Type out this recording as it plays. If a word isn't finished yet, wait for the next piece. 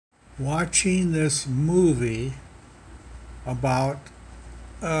watching this movie about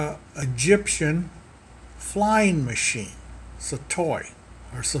an Egyptian flying machine. It's a toy,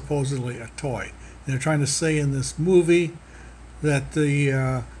 or supposedly a toy. And they're trying to say in this movie that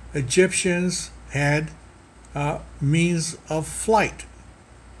the Egyptians had means of flight.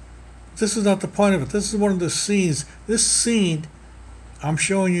 This is not the point of it. This is one of the scenes. This scene I'm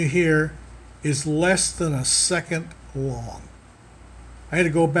showing you here is less than a second long. I had to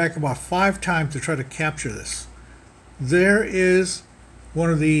go back about 5 times to try to capture this. There is one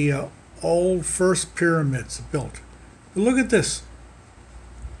of the old first pyramids built. But look at this.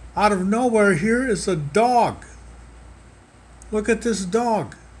 Out of nowhere here is a dog. Look at this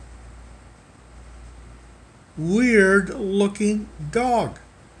dog. Weird looking dog.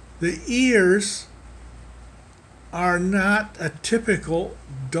 The ears are not a typical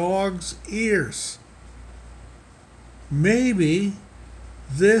dog's ears. Maybe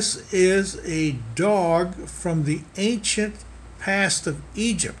this is a dog from the ancient past of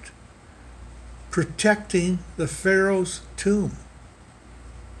Egypt protecting the pharaoh's tomb.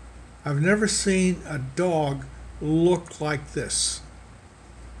 I've never seen a dog look like this.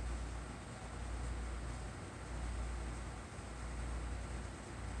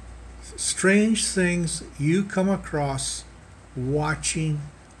 Strange things you come across watching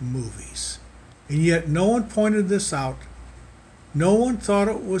movies. And yet no one pointed this out. No one thought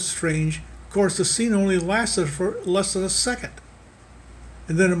it was strange. Of course, the scene only lasted for less than a second.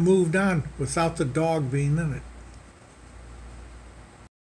 And then it moved on without the dog being in it.